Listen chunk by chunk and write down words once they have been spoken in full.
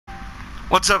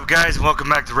What's up, guys? Welcome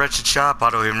back to Wretched Shop,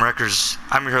 Auto Hidden Wreckers.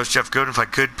 I'm your host, Jeff Godin. If I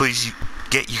could, please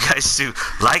get you guys to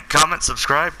like, comment,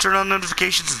 subscribe, turn on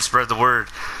notifications, and spread the word.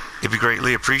 It'd be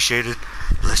greatly appreciated.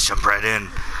 Let's jump right in.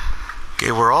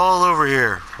 Okay, we're all over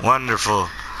here. Wonderful.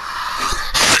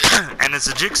 And it's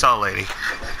a jigsaw lady.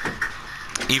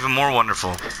 Even more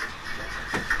wonderful.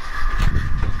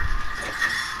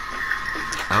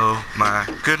 Oh my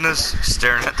goodness.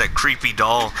 Staring at that creepy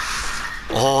doll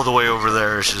all the way over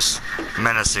there is just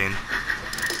menacing.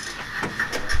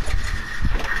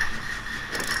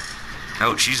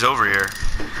 Oh, she's over here.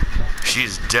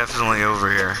 She's definitely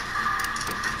over here.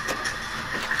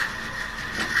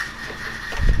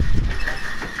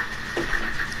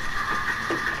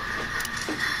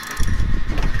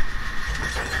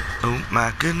 Oh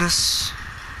my goodness.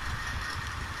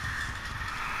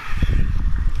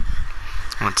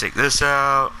 I'm gonna take this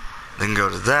out, then go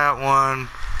to that one,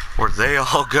 where they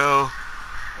all go.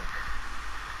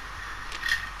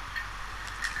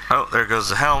 Oh, there goes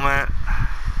the helmet.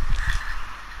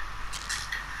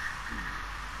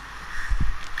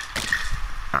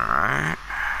 Alright.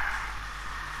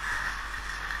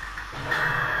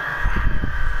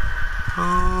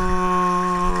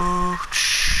 Oh,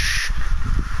 shh.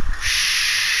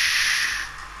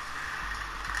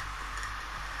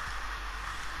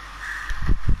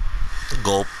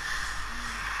 Gulp.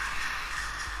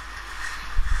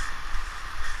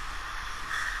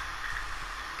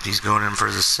 He's going in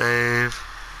for the save.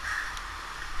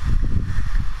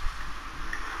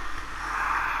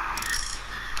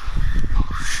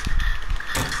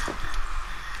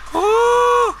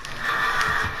 Oh,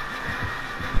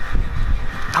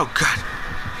 oh God.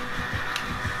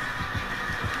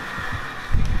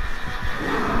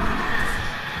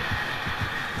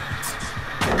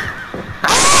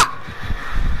 Ah!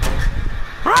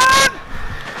 Run!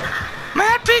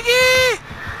 Mad Piggy!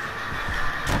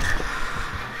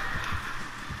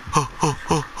 Oh, oh,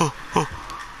 oh, oh, oh.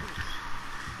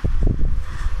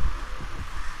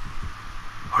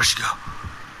 Where'd she go?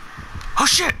 Oh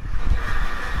shit!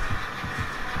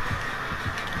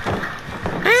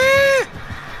 Eh!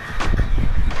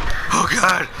 Oh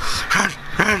God! Run,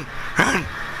 run, run!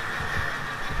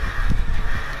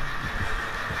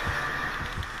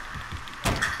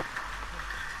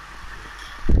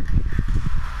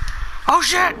 Oh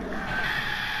shit!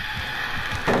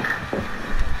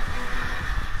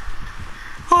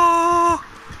 Oh!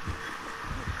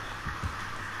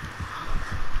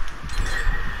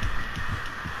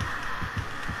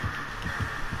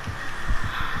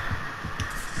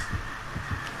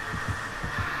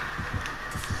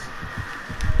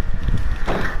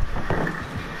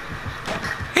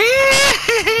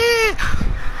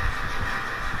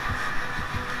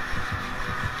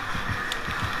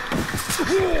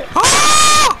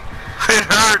 Oh! It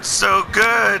hurts so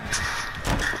good.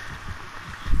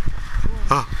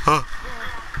 Oh, oh.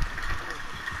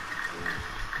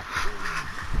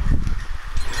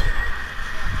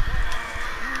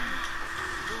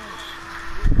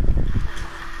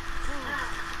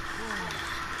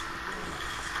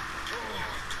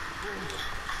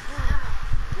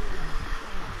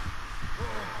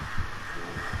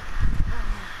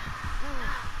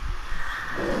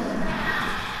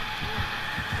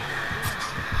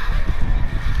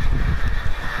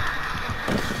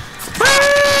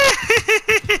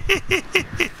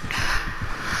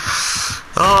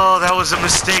 Oh, that was a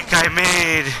mistake I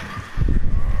made.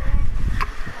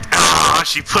 Oh,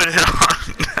 she put it on.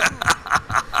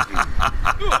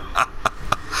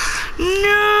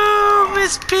 No,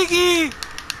 Miss Piggy.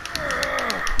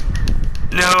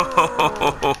 No.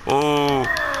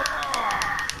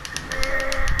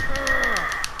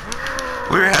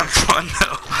 We were having fun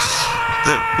though.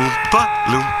 The Oompa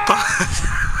Loompa.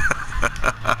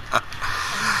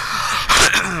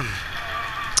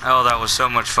 Oh, that was so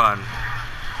much fun.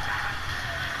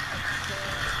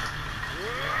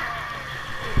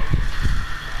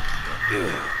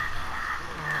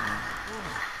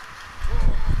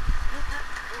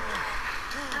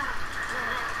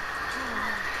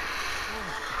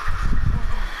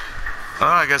 Well,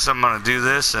 I guess I'm gonna do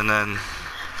this and then,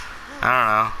 I don't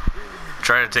know,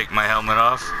 try to take my helmet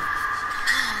off.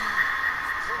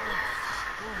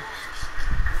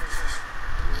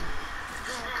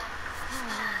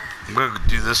 I'm gonna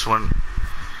do this one.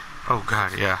 Oh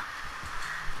God, yeah.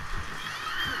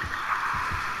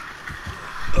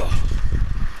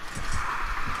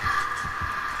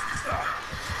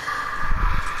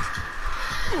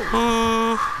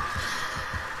 Ooh.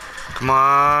 Come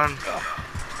on.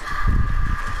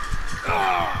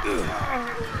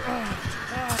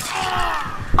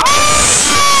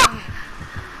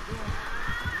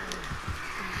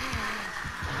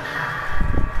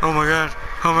 Oh my god.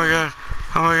 Oh my god.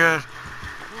 Oh my god.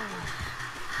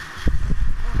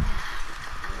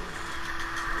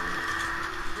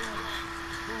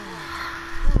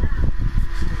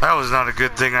 That was not a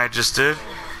good thing I just did.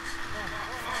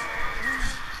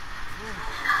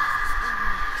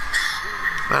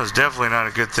 That was definitely not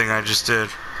a good thing I just did.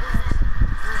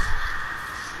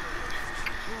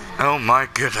 Oh my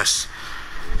goodness.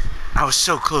 I was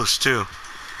so close too.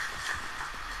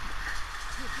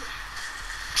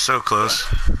 So close.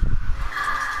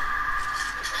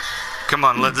 Come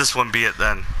on, let this one be it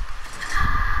then.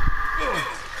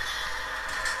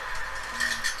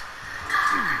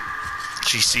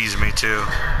 She sees me too.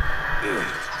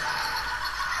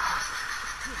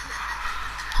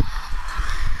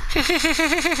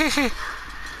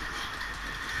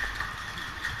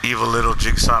 Evil little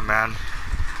jigsaw man.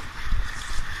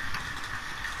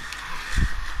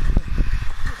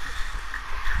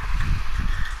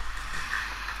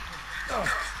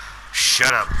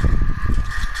 Shut up.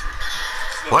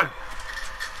 What?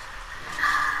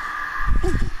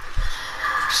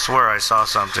 I swear I saw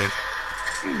something.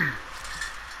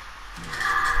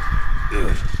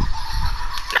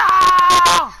 No!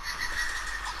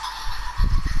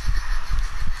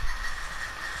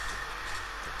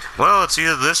 Well, it's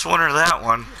either this one or that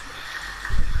one.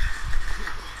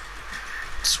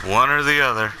 It's one or the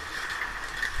other.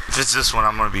 If it's this one,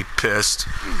 I'm gonna be pissed.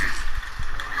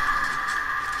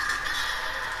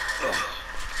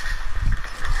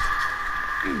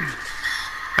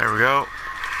 There we go.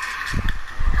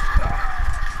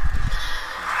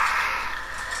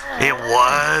 It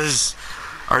was.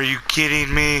 Are you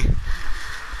kidding me?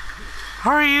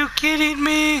 Are you kidding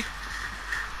me?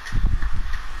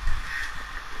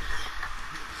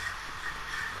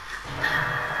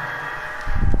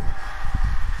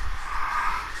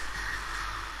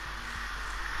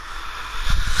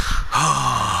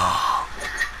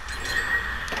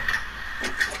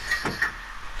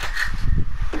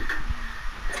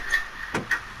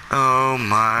 Oh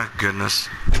my goodness.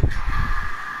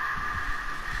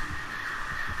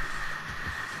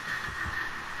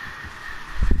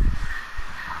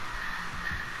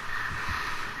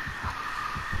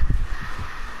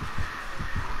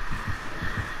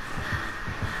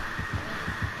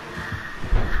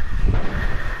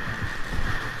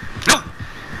 No!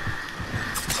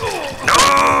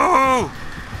 No!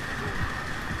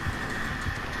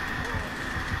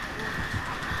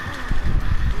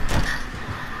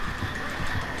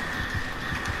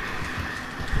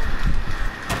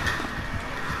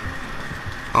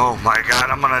 Oh my god,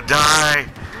 I'm gonna die.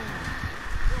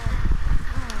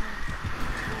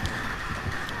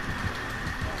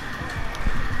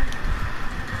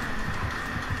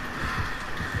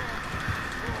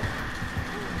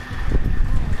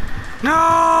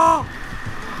 No!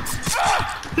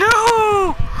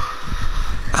 No!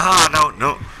 Ah, no,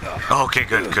 no. Okay,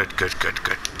 good, good, good, good,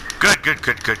 good. Good, good,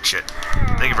 good, good shit.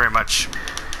 Thank you very much.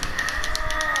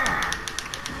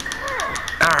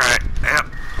 Alright, yep.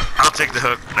 I'll take the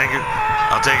hook. Thank you.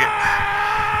 I'll take it.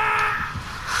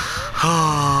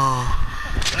 Oh.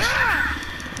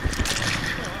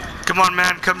 Come on,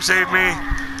 man. Come save me.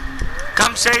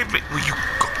 Come save me. Will you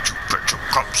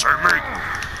come save me?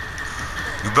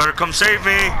 You better come save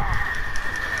me.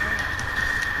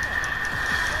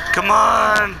 Come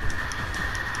on.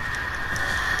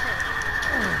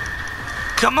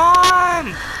 Come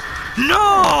on.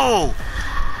 No.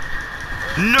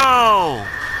 No.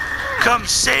 Come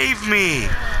save me.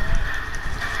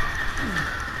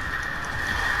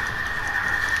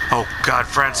 Oh God,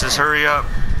 Francis, hurry up.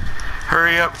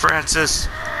 Hurry up, Francis.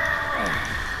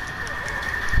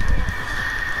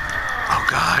 Oh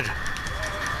God.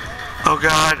 Oh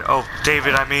God. Oh,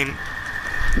 David, I mean.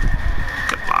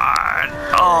 Come on.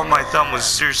 Oh, my thumb was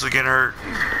seriously getting hurt.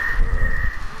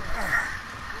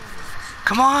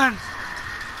 Come on.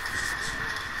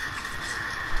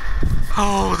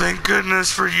 Oh, thank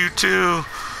goodness for you too.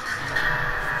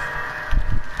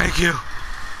 Thank you.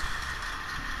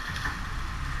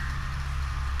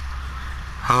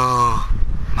 Oh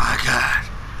my God.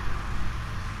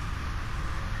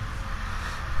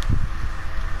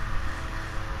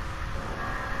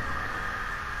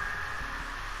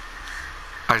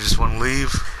 I just want to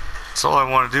leave. That's all I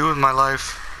want to do with my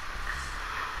life.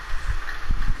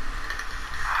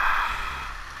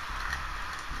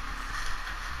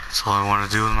 That's all I want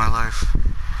to do with my life.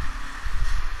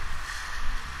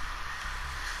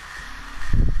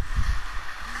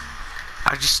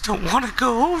 I just don't want to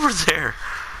go over there.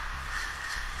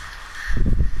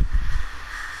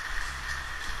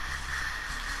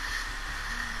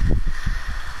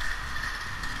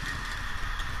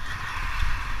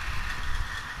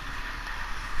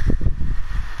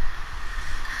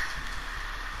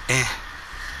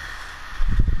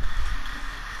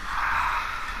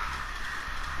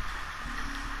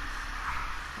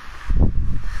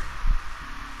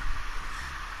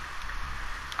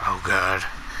 Oh God.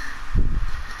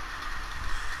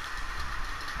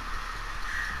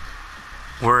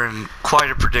 We're in quite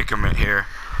a predicament here.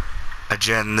 A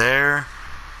gen there,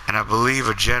 and I believe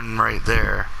a gen right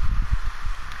there.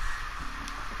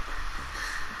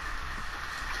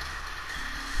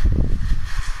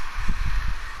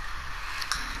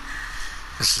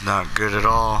 This is not good at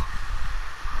all.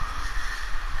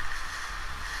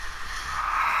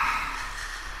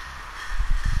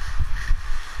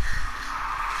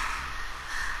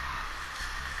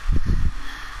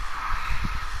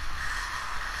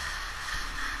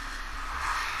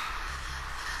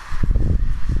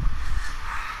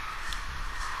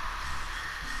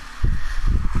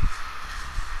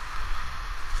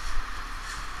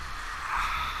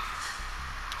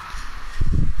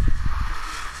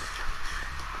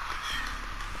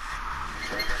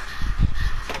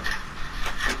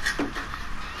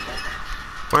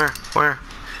 Where?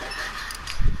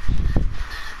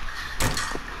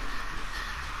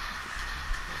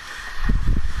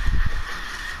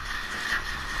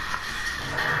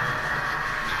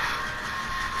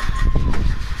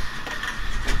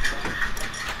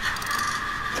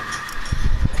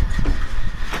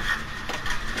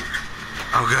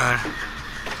 Oh God.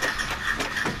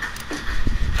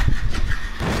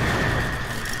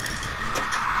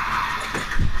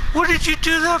 What did you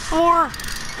do that for?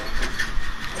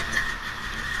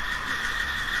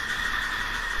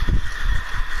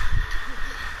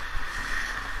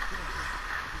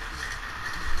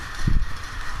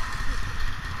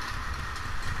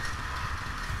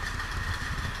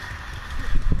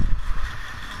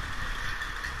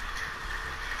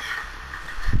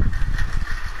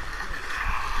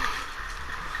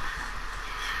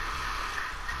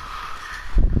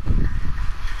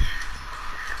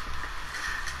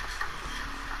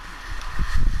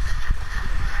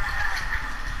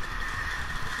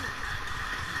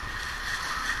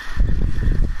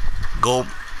 Gulp.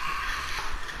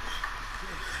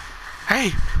 Hey!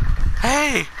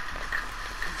 Hey!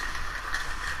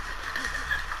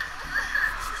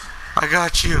 I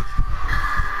got you.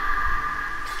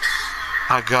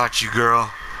 I got you,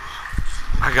 girl.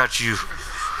 I got you.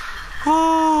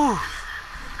 Woo!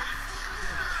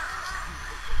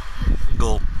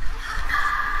 Gulp.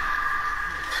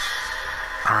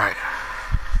 Alright.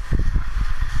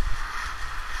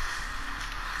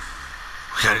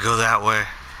 We gotta go that way.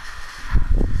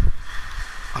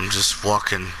 I'm just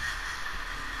walking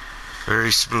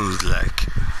very smooth like.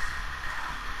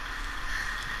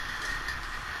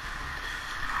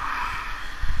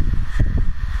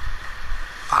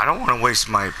 I don't want to waste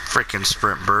my freaking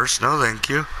sprint burst. No, thank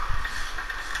you.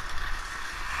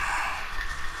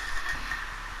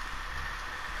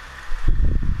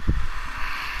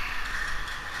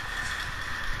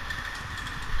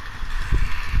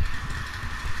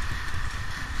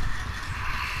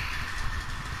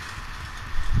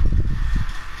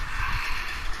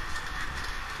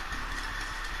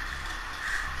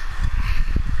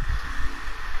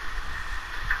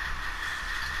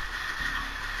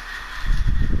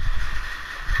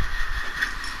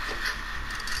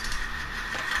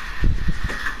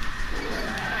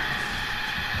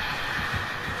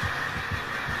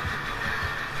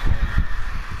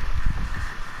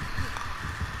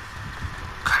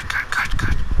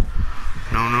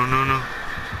 No.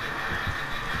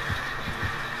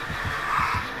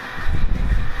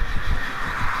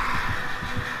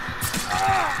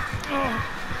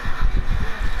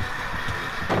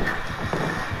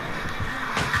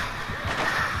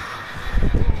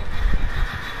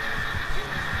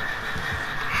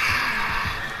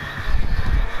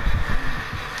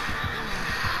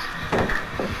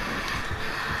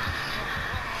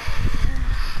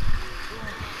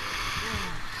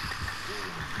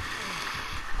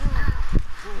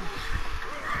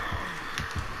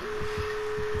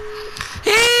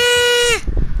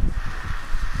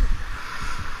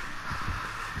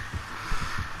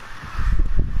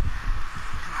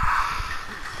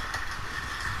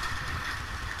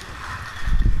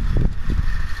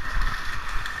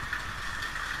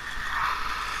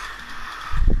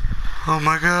 Oh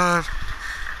my God.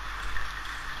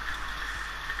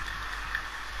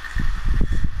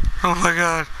 Oh my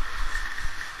God.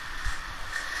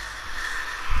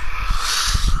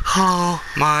 Oh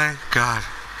my God.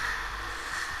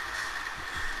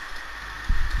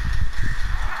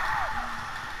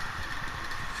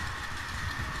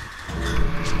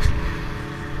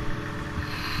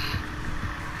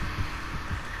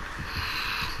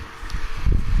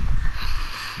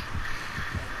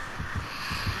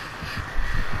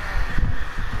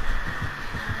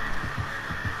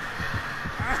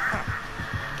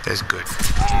 That's good.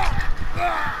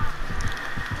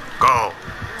 Go.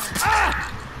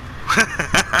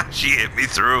 She hit me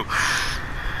through.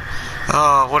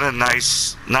 Oh, what a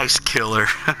nice killer.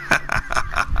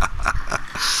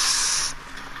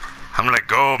 I'm gonna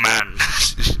go, man.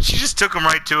 She just took him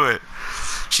right to it.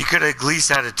 She could have at least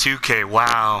had a 2K.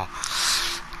 Wow.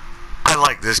 I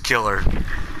like this killer.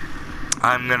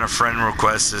 I'm gonna friend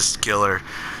request this killer.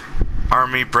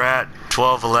 Army Brat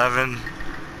 1211.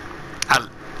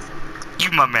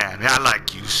 You my man. I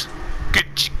like you. Good.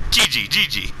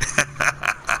 GG.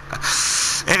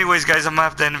 Anyways, guys, I'm gonna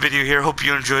have to end the video here. Hope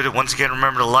you enjoyed it. Once again,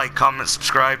 remember to like, comment,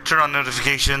 subscribe, turn on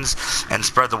notifications, and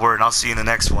spread the word. And I'll see you in the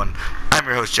next one. I'm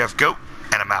your host, Jeff Goat,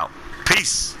 and I'm out.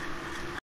 Peace.